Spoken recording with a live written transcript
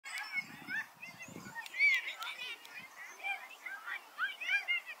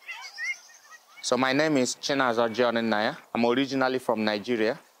So my name is Chinazo John Naya. I'm originally from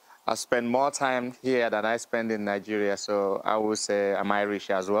Nigeria. I spend more time here than I spend in Nigeria, so I would say I'm Irish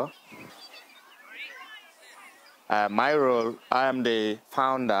as well. My role, I am the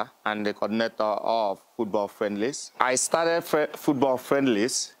founder and the coordinator of Football Friendlies. I started Football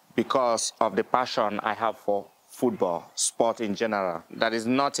Friendlies because of the passion I have for football, sport in general. There is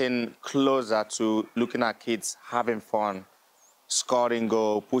nothing closer to looking at kids having fun, scoring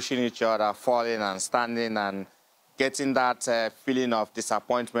goal, pushing each other, falling and standing and getting that feeling of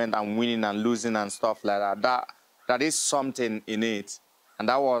disappointment and winning and losing and stuff like that. That is something in it. And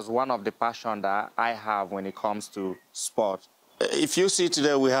that was one of the passions that I have when it comes to sport. If you see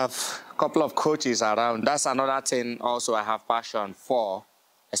today, we have a couple of coaches around. That's another thing also I have passion for,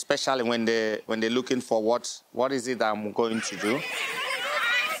 especially when they're looking for what is it that I'm going to do.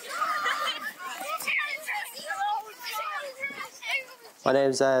 My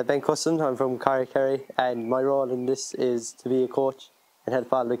name's Ben Cusson. I'm from Kerry, and my role in this is to be a coach and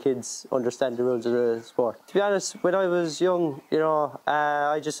help all the kids understand the rules of the sport. To be honest, when I was young,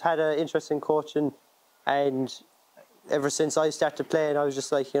 I just had an interest in coaching, and ever since I started playing, I was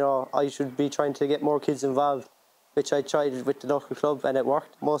just like, I should be trying to get more kids involved, which I tried with the local club, and it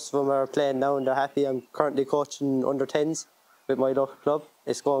worked. Most of them are playing now and they're happy. I'm currently coaching under-10s with my local club.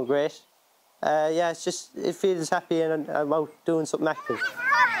 It's going great. It's just, it feels happy and I'm out doing something active.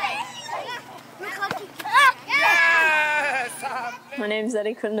 My name's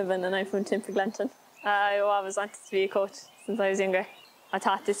Eddie Cundovan and I'm from Timperglenton. I always wanted to be a coach since I was younger. I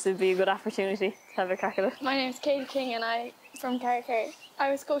thought this would be a good opportunity to have a crack at it. My name's Katie King and I'm from Kerry.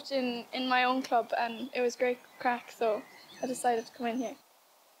 I was coaching in my own club and it was great crack, so I decided to come in here.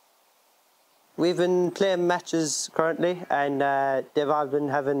 We've been playing matches currently and they've all been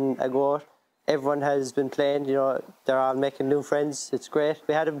having a go. Everyone has been playing, they're all making new friends. It's great.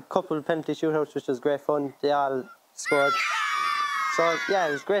 We had a couple of penalty shootouts, which was great fun. They all scored. So, yeah,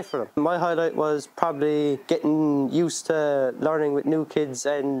 it was great for them. My highlight was probably getting used to learning with new kids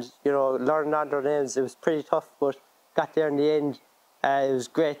and, learning all their names. It was pretty tough, but got there in the end. It was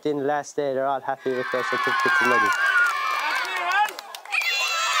great. In the last day, they're all happy with their certificates and medals.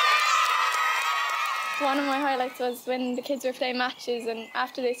 One of my highlights was when the kids were playing matches and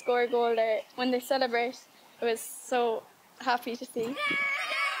after they score a goal, when they celebrate, it was so happy to see.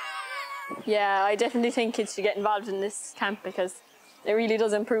 Yeah, I definitely think kids should get involved in this camp because it really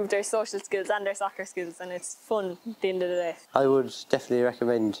does improve their social skills and their soccer skills, and it's fun at the end of the day. I would definitely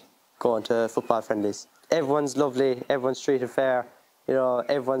recommend going to Football Friendlies. Everyone's lovely, everyone's treated fair,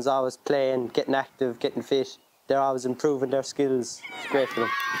 everyone's always playing, getting active, getting fit. They're always improving their skills. It's great for them.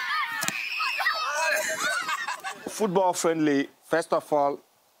 Football Friendly, first of all,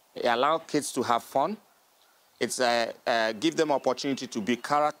 it allows kids to have fun. It's give them opportunity to be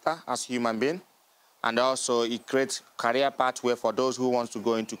character as human being. And also it creates career pathway for those who want to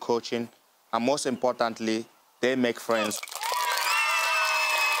go into coaching. And most importantly, they make friends.